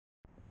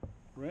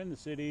We're in the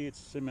city. It's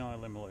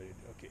semi-illuminated.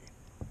 Okay.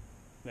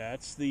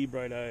 That's the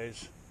Bright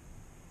Eyes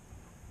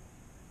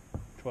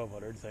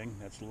 1200 thing.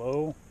 That's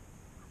low,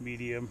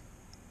 medium,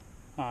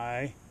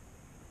 high.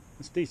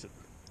 It's decent.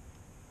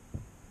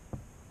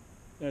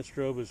 That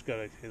strobe is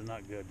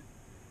not good.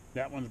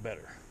 That one's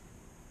better.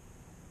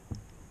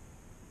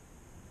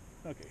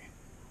 Okay.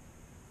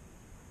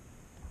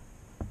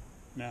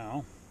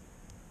 Now,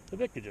 the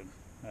Victagen.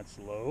 That's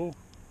low,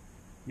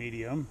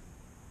 medium,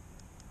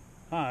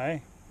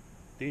 high,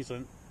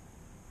 decent,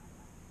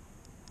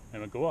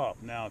 and it'll go up.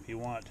 Now, if you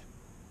want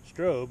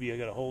strobe, you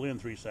got to hold in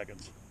 3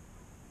 seconds,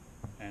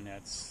 and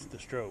that's the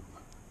strobe.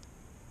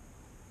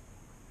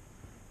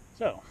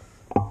 So,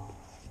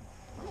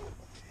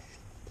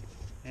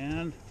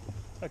 and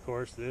of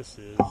course, this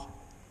is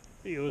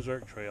the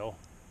Ozark Trail,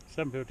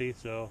 750.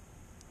 So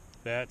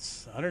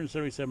that's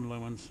 177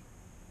 lumens.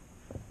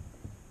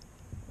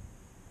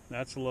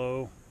 That's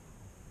low.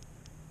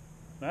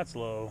 That's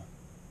low.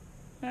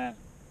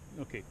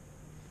 Okay.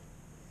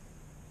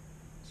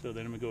 So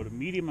then we go to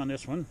medium on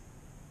this one.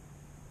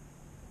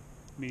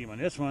 Medium on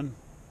this one.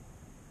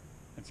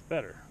 That's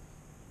better.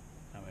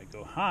 Now I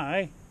go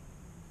high.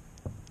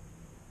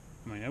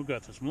 I mean, I've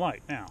got some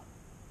light now.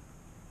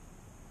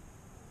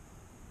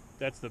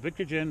 That's the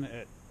Victagen.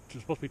 It's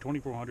supposed to be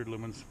 2400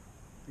 lumens.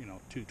 You know,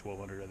 to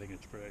 1200. I think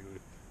it's pretty.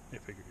 I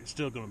figure it's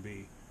still going to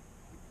be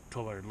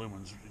 1200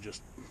 lumens,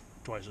 just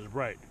twice as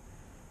bright.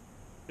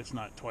 It's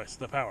not twice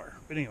the power.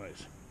 But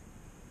anyways,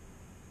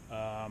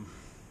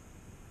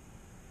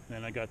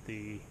 then I got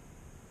the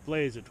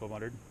Blaze at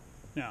 1200.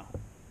 Now,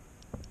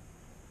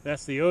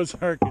 that's the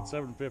Ozark at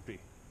 750.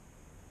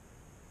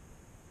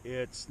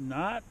 It's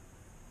not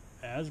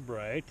as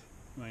bright.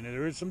 I mean,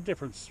 there is some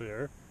difference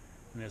there.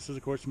 And this is,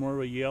 of course, more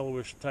of a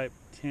yellowish type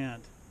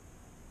tint.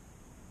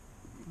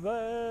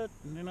 But,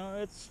 you know,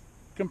 it's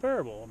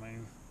comparable. I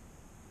mean,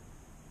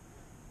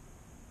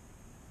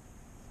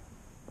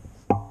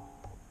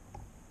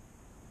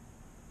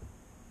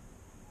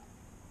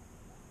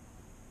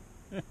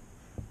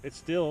 it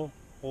still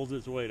holds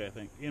its weight, I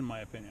think, in my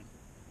opinion.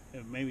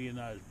 It maybe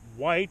not as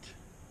white,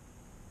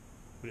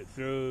 but it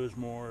throws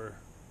more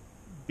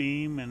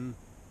beam and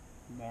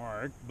more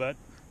arc. But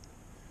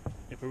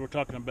if we were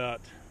talking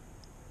about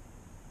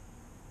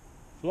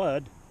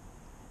flood,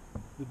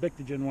 the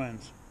Victagen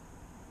wins.